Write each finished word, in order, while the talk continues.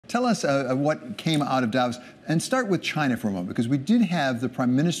Tell us what came out of Davos, and start with China for a moment, because we did have the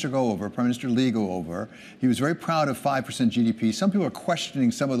Prime Minister go over, Prime Minister Li go over. He was very proud of 5% GDP. Some people are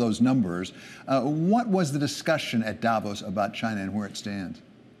questioning some of those numbers. What was the discussion at Davos about China and where it stands?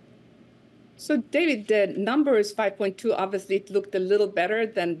 So, David, the number is 5.2. Obviously, it looked a little better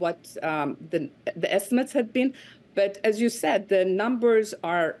than what the estimates had been. But as you said, the numbers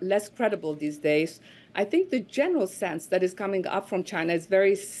are less credible these days. I think the general sense that is coming up from China is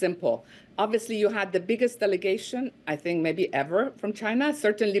very simple. Obviously, you had the biggest delegation, I think maybe ever, from China,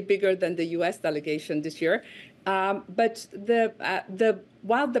 certainly bigger than the US delegation this year. But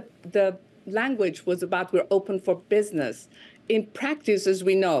while the language was about we're open for business, in practice, as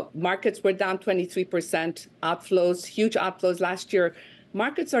we know, markets were down 23%, outflows, huge outflows last year.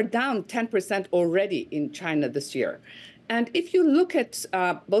 Markets are down 10% already in China this year. And if you look at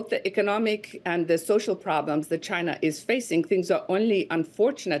both the economic and the social problems that China is facing, things are only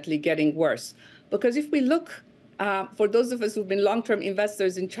unfortunately getting worse. Because if we look, for those of us who've been long-term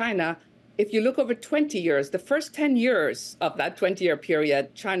investors in China, if you look over 20 years, the first 10 years of that 20-year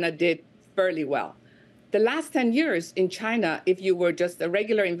period, China did fairly well. The last 10 years in China, if you were just a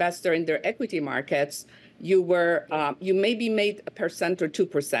regular investor in their equity markets, you maybe made 1% or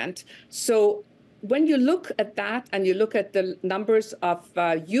 2%. So when you look at that and you look at the numbers of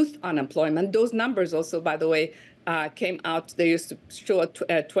youth unemployment, those numbers also, by the way, came out. They used to show a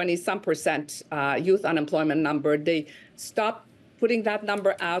 20-some% youth unemployment number. They stopped putting that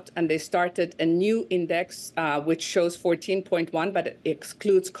number out, and they started a new index, which shows 14.1, but it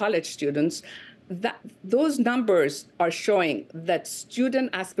excludes college students. Those numbers are showing that student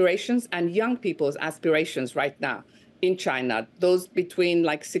aspirations and young people's aspirations right now in China, those between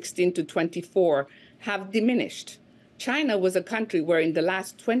like 16 to 24, have diminished. China was a country where in the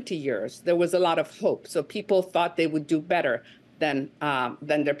last 20 years, there was a lot of hope. So people thought they would do better than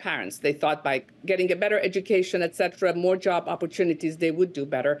their parents. They thought by getting a better education, et cetera, more job opportunities, they would do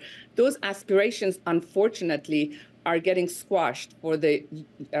better. Those aspirations, unfortunately, are getting squashed for the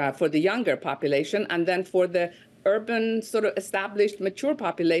younger population, and then for the urban, sort of established, mature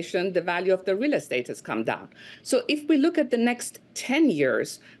population, the value of the real estate has come down. So if we look at the next 10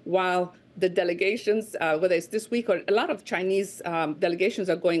 years, while the delegations, whether it's this week or a lot of Chinese delegations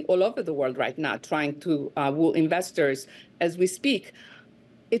are going all over the world right now, trying to woo investors as we speak,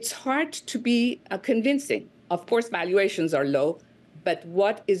 it's hard to be convincing. Of course, valuations are low, but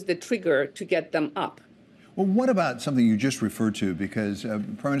what is the trigger to get them up? Well, what about something you just referred to? Because Prime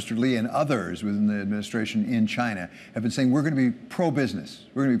Minister Li and others within the administration in China have been saying we're going to be pro-business.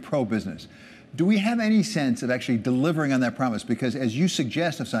 We're going to be pro-business. Do we have any sense of actually delivering on that promise? Because as you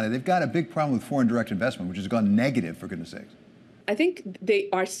suggest, Afsaneh, they've got a big problem with foreign direct investment, which has gone negative, for goodness sakes. I think they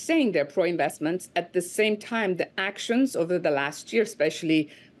are saying they're pro-investments. At the same time, the actions over the last year, especially,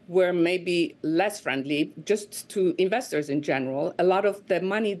 were maybe less friendly just to investors in general. A lot of the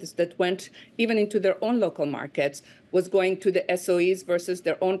money that went even into their own local markets was going to the SOEs versus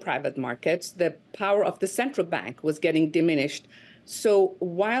their own private markets. The power of the central bank was getting diminished. So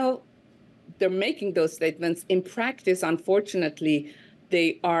while they're making those statements, in practice, unfortunately,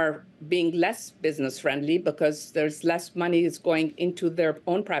 they are being less business friendly because there's less money is going into their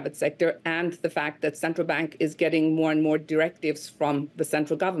own private sector, and the fact that central bank is getting more and more directives from the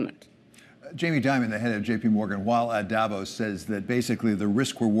central government. Jamie Dimon, the head of JP Morgan, while at Davos, says that basically the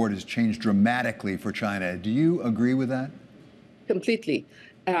risk reward has changed dramatically for China. Do you agree with that? Completely.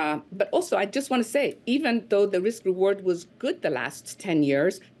 But also, I just want to say, even though the risk reward was good the last 10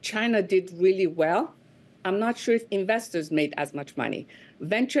 years, China did really well. I'm not sure if investors made as much money.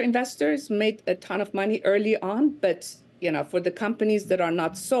 Venture investors made a ton of money early on, but for the companies that are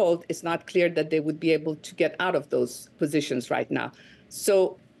not sold, it's not clear that they would be able to get out of those positions right now.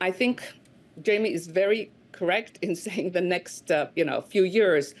 So I think Jamie is very correct in saying the next few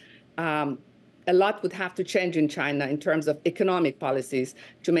years, a lot would have to change in China in terms of economic policies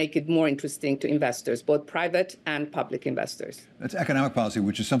to make it more interesting to investors, both private and public investors. That's economic policy,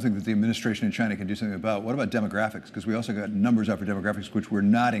 which is something that the administration in China can do something about. What about demographics? Because we also got numbers out for demographics, which we're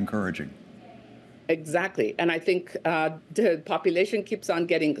not encouraging. Exactly. And I think the population keeps on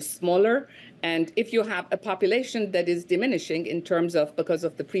getting smaller. And if you have a population that is diminishing in terms of, because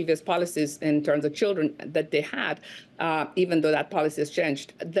of the previous policies in terms of children that they had, even though that policy has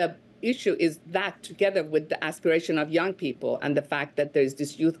changed, the issue is that, together with the aspiration of young people and the fact that there's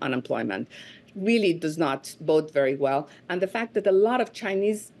this youth unemployment, really does not bode very well. And the fact that a lot of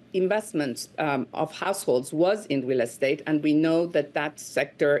Chinese investments of households was in real estate, and we know that that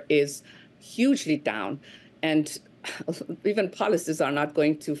sector is hugely down. And even policies are not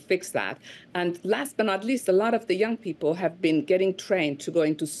going to fix that. And last but not least, a lot of the young people have been getting trained to go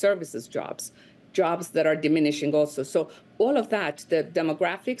into services jobs that are diminishing also. So all of that, the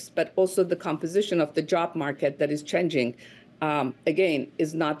demographics, but also the composition of the job market that is changing, again,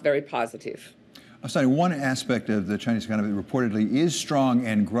 is not very positive. Afsaneh, one aspect of the Chinese economy that reportedly is strong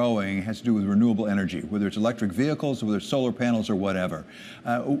and growing has to do with renewable energy, whether it's electric vehicles, whether it's solar panels or whatever.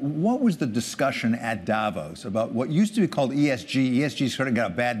 What was the discussion at Davos about what used to be called ESG? ESG's sort of got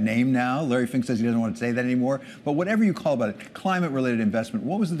a bad name now. Larry Fink says he doesn't want to say that anymore. But whatever you call about it, climate-related investment,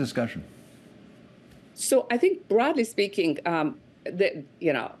 what was the discussion? So I think broadly speaking,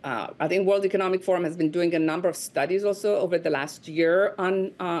 I think World Economic Forum has been doing a number of studies also over the last year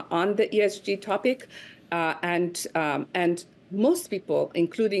on the ESG topic, and most people,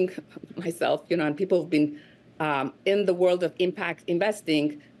 including myself, and people who've been in the world of impact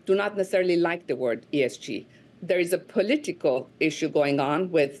investing, do not necessarily like the word ESG. There is a political issue going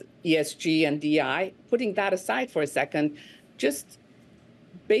on with ESG and DEI. Putting that aside for a second, just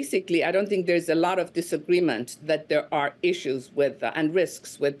basically, I don't think there's a lot of disagreement that there are issues with and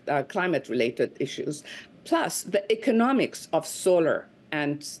risks with climate-related issues. Plus, the economics of solar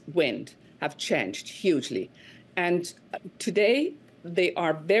and wind have changed hugely. And today, they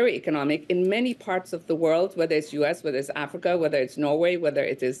are very economic in many parts of the world, whether it's US, whether it's Africa, whether it's Norway, whether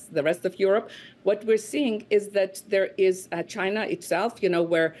it is the rest of Europe. What we're seeing is that there is China itself,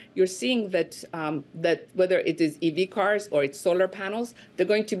 where you're seeing that that whether it is EV cars or it's solar panels, they're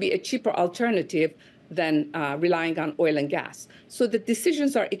going to be a cheaper alternative than relying on oil and gas. So the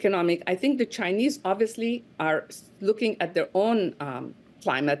decisions are economic. I think the Chinese obviously are looking at their own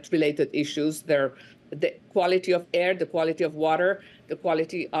climate-related issues, the quality of air, the quality of water, the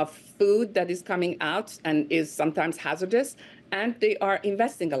quality of food that is coming out and is sometimes hazardous. And they are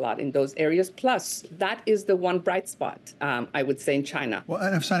investing a lot in those areas. Plus, that is the one bright spot, I would say, in China. Well,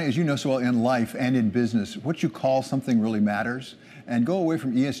 and Afsaneh, as you know so well in life and in business, what you call something really matters. And go away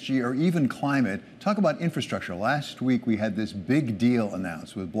from ESG or even climate. Talk about infrastructure. Last week, we had this big deal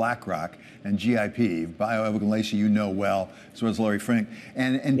announced with BlackRock and GIP, BioEvil and Lacey, you know well, as well as Larry Fink.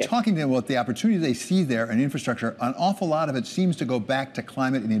 And yes, talking to them about the opportunity they see there in infrastructure, an awful lot of it seems to go back to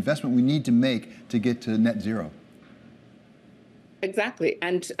climate and the investment we need to make to get to net zero. Exactly.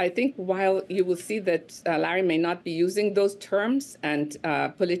 And I think while you will see that Larry may not be using those terms and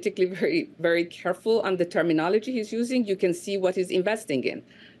politically very, very careful on the terminology he's using, you can see what he's investing in.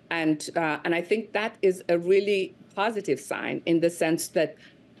 And I think that is a really positive sign in the sense that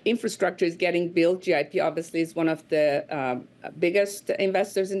infrastructure is getting built. GIP obviously is one of the biggest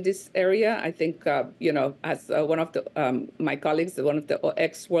investors in this area. I think, as one of my colleagues, one of the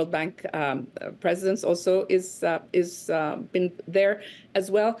ex-World Bank presidents also is been there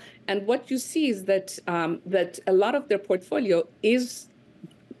as well. And what you see is that that a lot of their portfolio is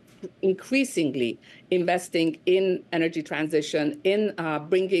increasingly investing in energy transition, in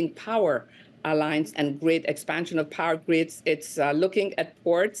bringing power lines and grid expansion of power grids. It's looking at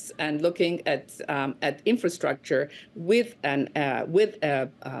ports and looking at infrastructure with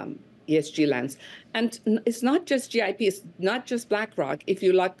ESG lens. And it's not just GIP, it's not just BlackRock. If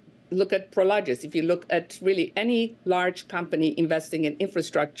you look at Prologis, if you look at really any large company investing in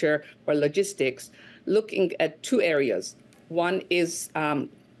infrastructure or logistics, looking at two areas. One is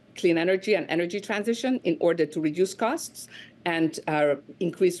clean energy and energy transition in order to reduce costs and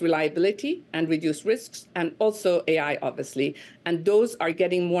increase reliability and reduce risks, and also AI, obviously. And those are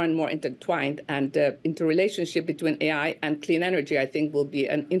getting more and more intertwined, and the interrelationship between AI and clean energy, I think, will be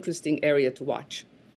an interesting area to watch.